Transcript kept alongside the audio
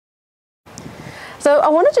So I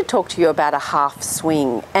wanted to talk to you about a half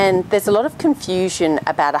swing, and there's a lot of confusion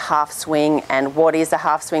about a half swing and what is a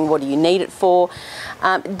half swing, what do you need it for.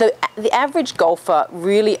 The average golfer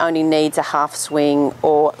really only needs a half swing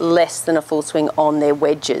or less than a full swing on their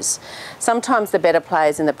wedges. Sometimes the better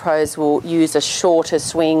players in the pros will use a shorter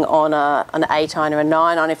swing on an 8-iron or a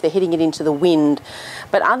 9-iron if they're hitting it into the wind.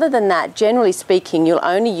 But other than that, generally speaking, you'll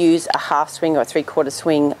only use a half swing or a 3/4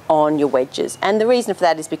 swing on your wedges. And the reason for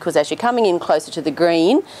that is because as you're coming in closer to the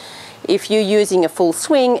green, if you're using a full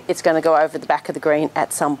swing, it's going to go over the back of the green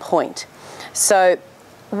at some point. So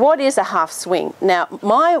what is a half swing? Now,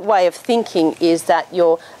 my way of thinking is that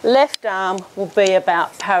your left arm will be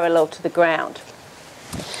about parallel to the ground.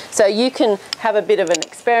 So you can have a bit of an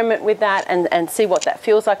experiment with that and see what that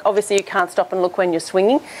feels like. Obviously you can't stop and look when you're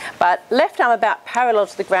swinging, but left arm about parallel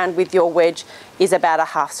to the ground with your wedge is about a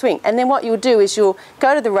half swing. And then what you'll do is you'll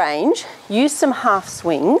go to the range, use some half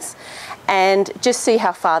swings, and just see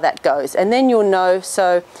how far that goes. And then you'll know,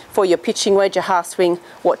 so for your pitching wedge, a half swing,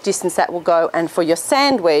 what distance that will go, and for your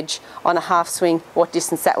sand wedge on a half swing, what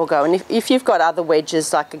distance that will go. And if you've got other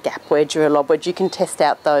wedges like a gap wedge or a lob wedge, you can test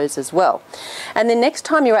out those as well. And then next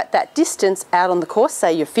time you're at that distance out on the course,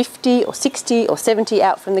 say you're 50 or 60 or 70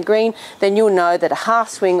 out from the green, then you'll know that a half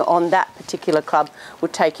swing on that particular club will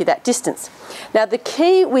take you that distance. Now the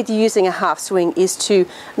key with using a half swing is to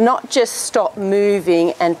not just stop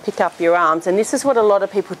moving and pick up your arms, and this is what a lot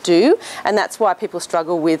of people do, and that's why people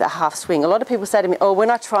struggle with a half swing. A lot of people say to me, oh,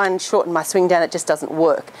 when I try and shorten my swing down, it just doesn't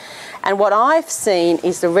work. And what I've seen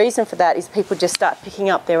is the reason for that is people just start picking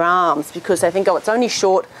up their arms because they think, oh, it's only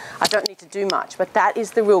short, I don't need to do much. But that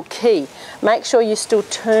is the real key. Make sure you're still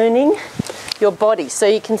turning your body. So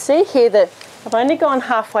you can see here that I've only gone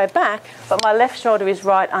halfway back, but my left shoulder is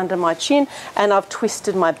right under my chin and I've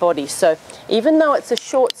twisted my body. So even though it's a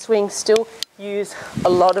short swing, still use a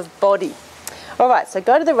lot of body. All right, so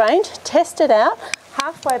go to the range, test it out,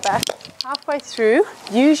 halfway back, halfway through,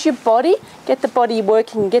 use your body, get the body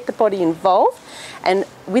working, get the body involved. And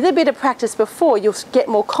with a bit of practice before, you'll get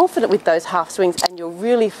more confident with those half swings and you'll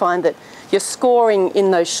really find that your scoring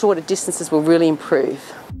in those shorter distances will really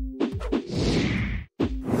improve.